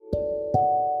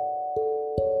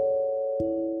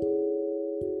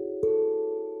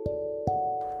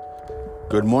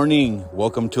Good morning.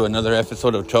 Welcome to another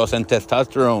episode of Trails and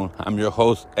Testosterone. I'm your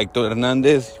host, Hector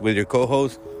Hernandez, with your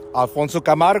co-host, Alfonso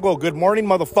Camargo. Good morning,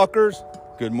 motherfuckers.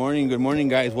 Good morning,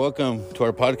 guys. Welcome to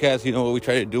our podcast. You know what we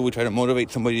try to do? We try to motivate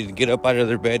somebody to get up out of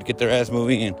their bed, get their ass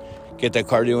moving, and get that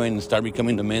cardio in and start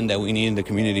becoming the men that we need in the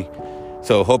community.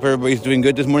 So hope everybody's doing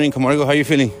good this morning. Camargo, how you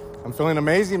feeling? I'm feeling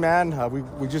amazing, man.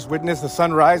 We just witnessed the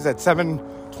sunrise at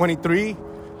 7:23.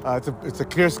 It's a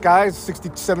clear sky,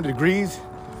 67 degrees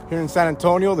here in San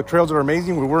Antonio. The trails are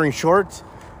amazing. We're wearing shorts,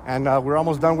 and we're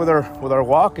almost done with our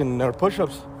walk and our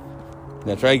push-ups.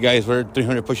 That's right, guys. We're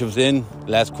 300 push-ups in,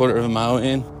 last quarter of a mile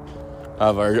in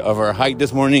of our hike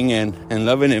this morning, and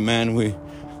loving it, man.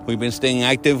 We've been staying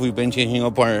active. We've been changing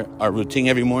up our routine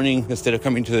every morning. Instead of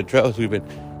coming to the trails, we've been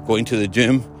going to the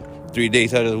gym 3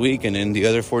 days out of the week, and then the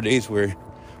other 4 days we're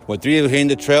 3 days hitting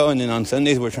the trail, and then on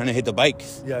Sundays we're trying to hit the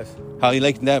bikes. Yes. How you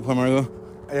like that, Camargo?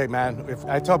 Hey, man, if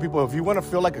I tell people, if you want to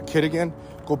feel like a kid again,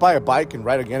 go buy a bike and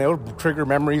ride again. It will trigger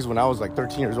memories. When I was like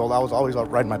 13 years old, I was always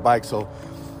out riding my bike. So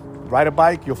ride a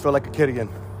bike, you'll feel like a kid again.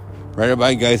 Ride a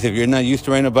bike, guys. If you're not used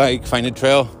to riding a bike, find a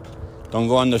trail. Don't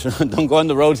go on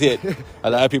the roads yet. A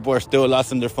lot of people are still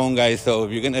lost on their phone, guys. So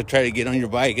if you're gonna try to get on your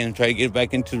bike and try to get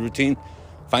back into the routine,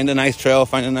 find a nice trail,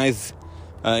 find a nice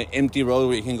empty road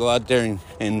where you can go out there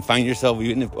and find yourself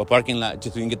even a parking lot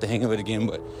just so you can get the hang of it again.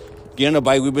 But get on a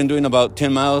bike. We've been doing about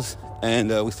 10 miles, and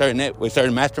we started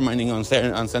masterminding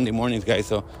on Sunday mornings, guys.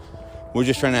 So we're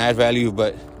just trying to add value.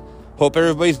 But hope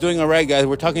everybody's doing all right, guys.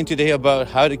 We're talking today about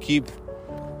how to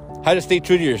stay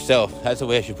true to yourself. That's the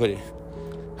way I should put it.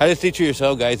 How to stay true to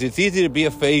yourself, guys. It's easy to be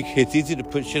a fake. It's easy to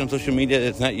put shit on social media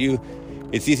that's not you.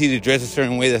 It's easy to dress a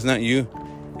certain way that's not you.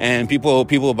 And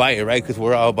people buy it, right? Because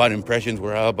we're all about impressions.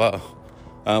 We're all about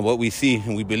what we see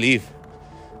and we believe.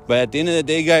 But at the end of the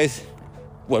day, guys,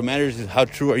 what matters is how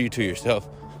true are you to yourself,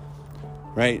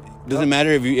 right? It doesn't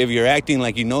matter if you're acting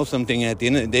like you know something, and at the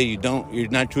end of the day you're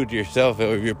not true to yourself,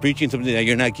 or if you're preaching something that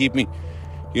you're not keeping,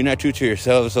 you're not true to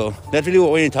yourself. So that's really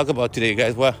what we're going to talk about today,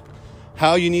 guys.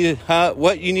 What you need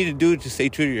to do to stay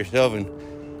true to yourself, and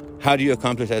how do you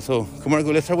accomplish that? So,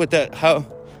 Camargo, let's start with that.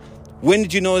 When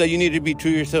did you know that you need to be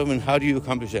true to yourself, and how do you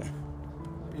accomplish that?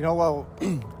 You know, well,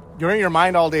 you're in your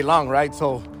mind all day long, right?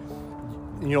 So,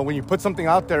 you know, when you put something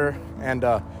out there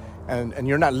and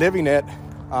you're not living it,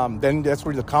 then that's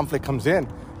where the conflict comes in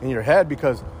your head.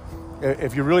 Because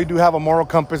if you really do have a moral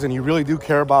compass and you really do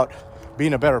care about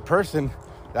being a better person,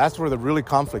 that's where the really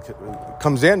conflict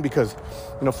comes in. Because,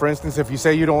 you know, for instance, if you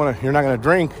say you're not going to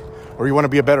drink, or you want to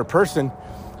be a better person,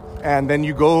 and then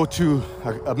you go to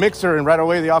a mixer and right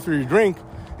away they offer you a drink,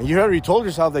 and you already told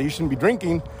yourself that you shouldn't be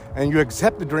drinking, and you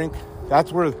accept the drink,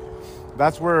 that's where,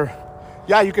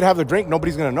 yeah, you could have the drink,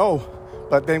 nobody's going to know.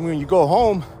 But then when you go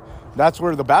home, that's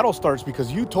where the battle starts,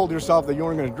 because you told yourself that you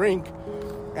weren't going to drink.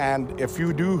 And if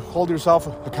you do hold yourself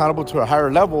accountable to a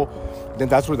higher level, then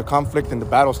that's where the conflict and the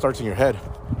battle starts in your head.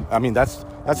 I mean, that's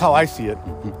how I see it.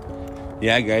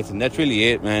 Yeah, guys, and that's really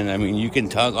it, man. I mean, you can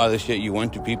talk all the shit you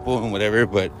want to people and whatever,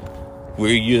 but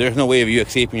there's no way of you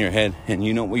escaping your head, and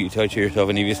you know what you tell to yourself.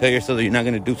 And if you tell yourself that you're not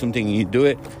going to do something and you do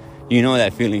it, you know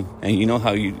that feeling, and you know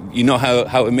how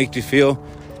it makes you feel.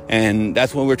 And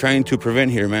that's what we're trying to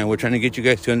prevent here, man. We're trying to get you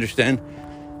guys to understand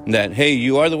that, hey,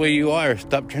 you are the way you are.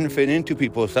 Stop trying to fit into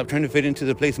people. Stop trying to fit into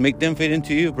the place. Make them fit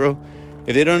into you, bro.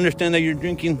 If they don't understand that you're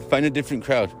drinking, find a different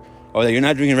crowd. Or that you're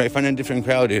not drinking right, find a different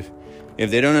crowd. If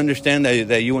they don't understand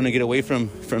that you want to get away from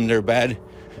their bad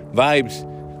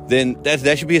vibes, then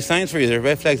that should be a sign for you. There are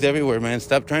red flags everywhere, man.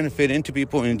 Stop trying to fit into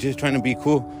people and just trying to be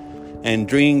cool and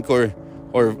drink or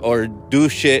do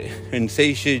shit and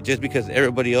say shit just because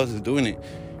everybody else is doing it.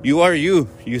 You are you.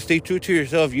 You stay true to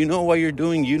yourself. You know what you're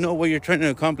doing. You know what you're trying to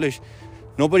accomplish.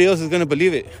 Nobody else is going to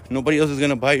believe it. Nobody else is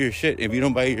going to buy your shit if you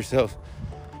don't buy it yourself.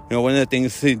 You know, one of the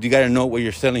things, you got to know what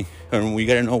you're selling, or you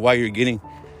got to know why you're getting.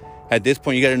 At this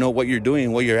point, you got to know what you're doing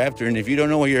and what you're after. And if you don't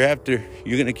know what you're after,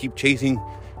 you're going to keep chasing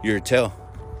your tail.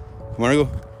 Camargo?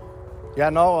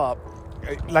 Yeah, no,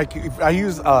 like if I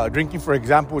use drinking for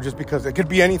example, just because it could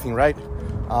be anything, right?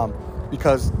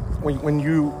 Because when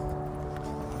you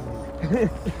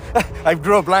I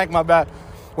drew a blank, my bad.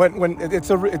 When it's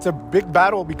a big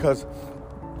battle, because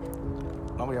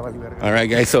all right,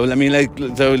 guys, so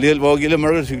we'll get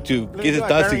Camargo to get his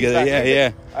thoughts together.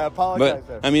 Yeah. I apologize.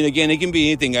 But I mean, again, it can be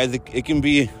anything, guys. It can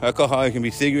be alcohol, it can be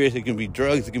cigarettes, it can be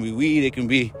drugs, it can be weed, it can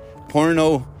be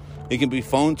porno, it can be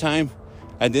phone time.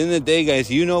 At the end of the day, guys,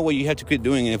 you know what you have to quit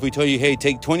doing. And if we tell you, hey,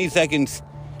 take 20 seconds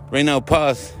right now,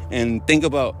 pause, and think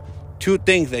about 2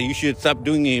 things that you should stop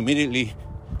doing immediately,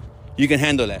 you can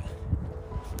handle that.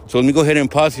 So let me go ahead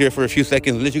and pause here for a few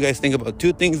seconds and let you guys think about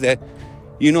 2 things that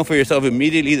you know for yourself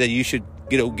immediately that you should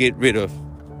get rid of.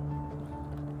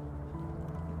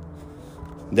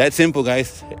 That simple,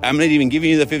 guys. I'm not even giving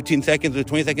you the 15 seconds or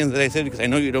 20 seconds that I said because I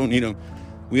know you don't need them.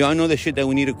 We all know the shit that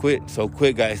we need to quit. So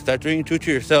quit, guys. Start drinking true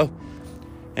to yourself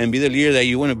and be the leader that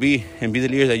you want to be and be the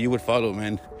leader that you would follow,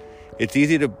 man. It's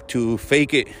easy to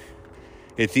fake it.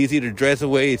 It's easy to dress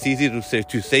away. It's easy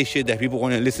to say shit that people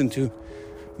want to listen to.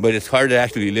 But it's hard to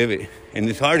actually live it. And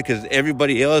it's hard because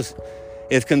everybody else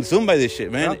is consumed by this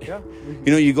shit, man. Yeah.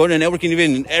 You know, you go to a networking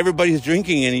event and everybody's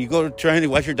drinking, and you go trying to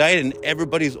watch your diet and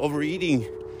everybody's overeating,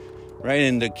 right?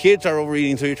 And the kids are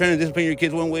overeating, so you're trying to discipline your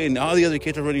kids one way and all the other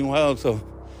kids are running wild. So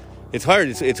it's hard.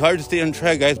 It's hard to stay on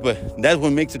track, guys, but that's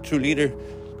what makes a true leader.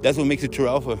 That's what makes a true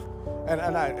alpha.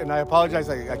 And I apologize,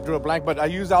 I drew a blank, but I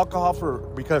use alcohol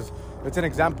because it's an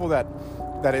example that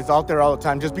is out there all the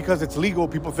time. Just because it's legal,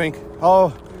 people think,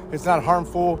 oh, it's not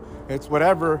harmful, it's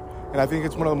whatever. And I think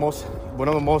it's one of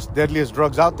the most deadliest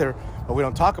drugs out there, but we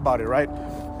don't talk about it, right?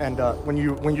 And when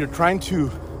you're trying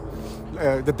to,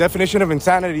 the definition of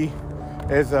insanity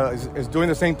is doing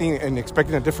the same thing and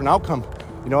expecting a different outcome.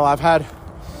 You know, I've had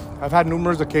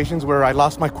numerous occasions where I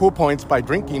lost my cool points by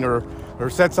drinking or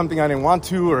said something I didn't want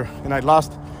to, and I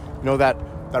lost, you know, that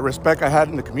respect I had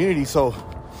in the community. So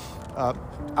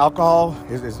alcohol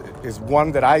is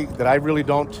one that I really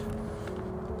don't.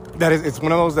 It's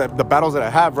one of those the battles that I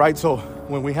have, right? So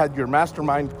when we had your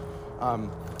mastermind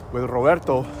with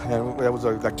Roberto, and it was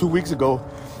like 2 weeks ago,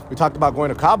 we talked about going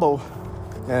to Cabo,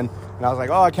 and I was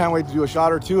like, oh, I can't wait to do a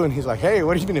shot or two. And he's like, hey,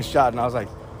 what do you mean a shot? And I was like,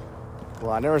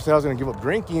 well, I never said I was going to give up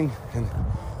drinking. And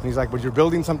he's like, but you're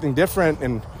building something different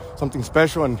and something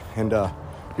special, and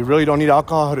you really don't need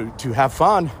alcohol to have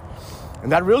fun.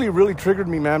 And that really, really triggered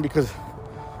me, man, because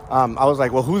I was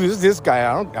like, well, who is this guy?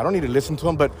 I don't need to listen to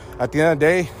him. But at the end of the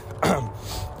day,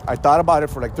 I thought about it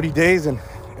for like 3 days, and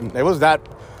it was that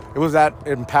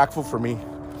impactful for me.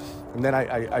 And then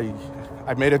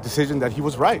I made a decision that he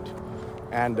was right,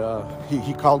 and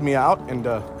he called me out, and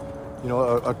you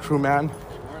know, a true man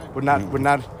would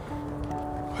not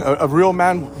a real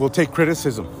man will take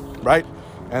criticism, right?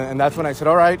 And that's when I said,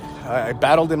 all right. I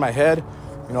battled in my head,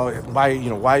 you know,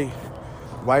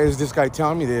 why is this guy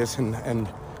telling me this, and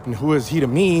who is he to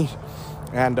me?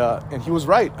 And he was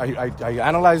right. I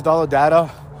analyzed all the data,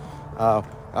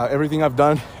 everything I've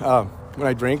done when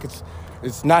I drink.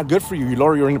 It's not good for you. You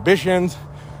lower your inhibitions.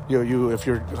 If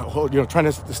you're trying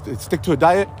to stick to a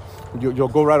diet, you'll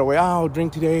go right away. Oh, I'll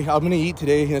drink today. I'm gonna eat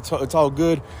today. And it's all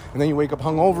good. And then you wake up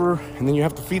hungover, and then you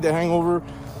have to feed the hangover.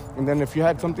 And then if you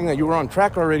had something that you were on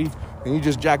track already, then you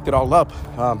just jacked it all up.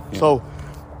 So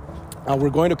we're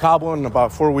going to Cabo in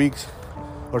about 4 weeks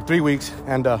or 3 weeks,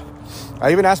 and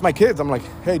I even asked my kids. I'm like,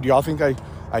 hey, do y'all think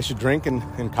I should drink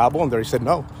in Cabo? And they said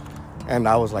no. And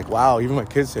I was like, wow. Even my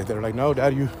kids said, they're like, no,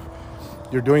 Dad,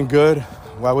 you're doing good.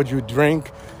 Why would you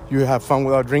drink? You have fun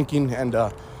without drinking. And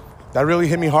that really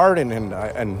hit me hard, and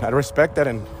I respect that.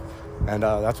 And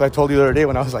that's what I told you the other day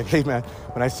when I was like, hey, man,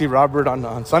 when I see Robert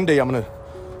on Sunday, I'm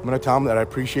gonna tell him that I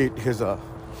appreciate his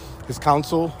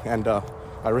counsel, and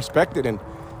I respect it. And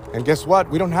guess what?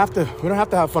 We don't have to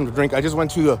have fun to drink. I just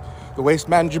went to the waste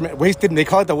management, they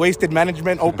call it the wasted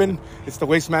management open. It's the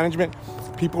waste management.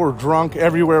 People were drunk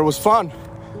everywhere. It was fun.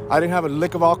 I didn't have a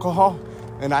lick of alcohol,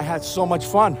 and I had so much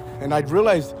fun. And I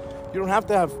realized you don't have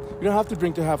to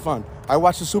drink to have fun. I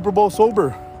watched the Super Bowl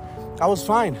sober. I was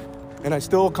fine, and I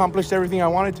still accomplished everything I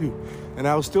wanted to, and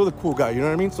I was still the cool guy. You know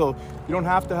what I mean? So you don't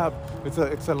have to have.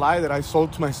 It's a lie that I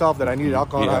sold to myself that I needed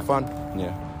alcohol to have fun.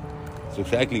 Yeah. So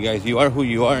exactly, guys. You are who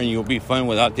you are, and you'll be fun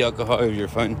without the alcohol if you're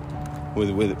fun with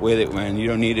it, man. You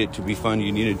don't need it to be fun.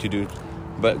 You need it to do.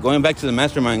 But going back to the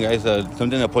mastermind, guys,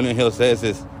 something Napoleon Hill says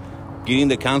is getting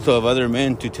the counsel of other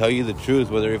men to tell you the truth,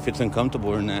 whether if it's uncomfortable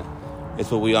or not.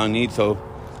 It's what we all need. So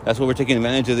that's what we're taking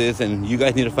advantage of this. And you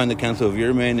guys need to find the counsel of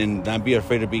your men and not be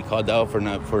afraid to be called out for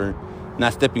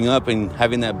not stepping up and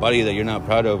having that body that you're not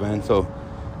proud of, man. So,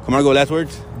 Camargo, last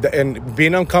words? And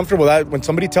being uncomfortable, that when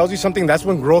somebody tells you something, that's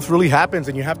when growth really happens,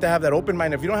 and you have to have that open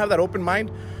mind. If you don't have that open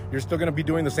mind, you're still going to be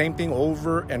doing the same thing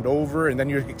over and over, and then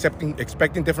you're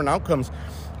expecting different outcomes.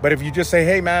 But if you just say,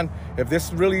 hey, man, if this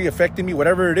is really affecting me,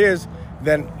 whatever it is,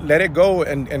 then let it go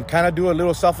and kind of do a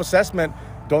little self-assessment.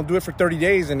 Don't do it for 30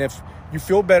 days. And if you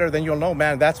feel better, then you'll know,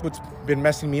 man, that's what's been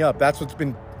messing me up. That's what's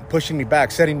been pushing me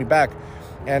back, setting me back.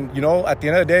 And, you know, at the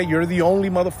end of the day, you're the only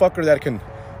motherfucker that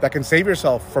can save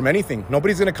yourself from anything.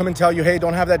 Nobody's going to come and tell you, hey,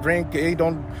 don't have that drink. Hey,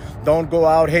 don't go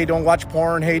out. Hey, don't watch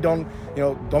porn. Hey, don't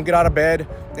get out of bed.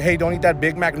 Hey, don't eat that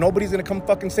Big Mac. Nobody's going to come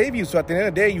fucking save you. So at the end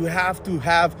of the day, you have to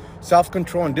have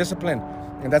self-control and discipline.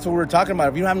 And that's what we're talking about.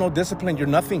 If you don't have no discipline, you're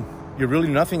nothing. You're really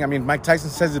nothing. I mean, Mike Tyson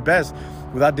says it best.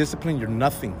 Without discipline, you're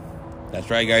nothing. That's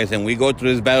right, guys. And we go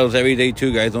through these battles every day,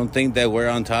 too, guys. Don't think that we're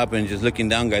on top and just looking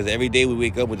down, guys. Every day we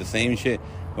wake up with the same shit.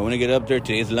 I want to get up there.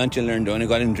 Today's lunch and learn. Don't want to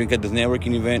go out and drink at this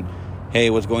networking event. Hey,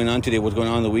 what's going on today? What's going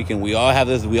on the weekend? We all have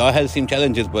this. We all have the same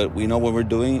challenges, but we know what we're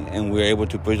doing, and we're able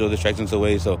to push those distractions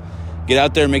away. So get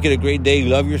out there, make it a great day.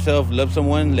 Love yourself. Love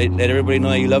someone. Let everybody know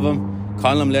that you love them.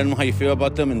 Call them. Let them know how you feel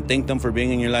about them, and thank them for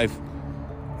being in your life.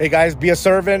 Hey, guys, be a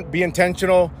servant. Be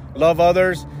intentional. Love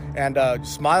others. And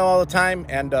smile all the time.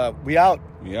 And we out.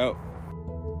 We out.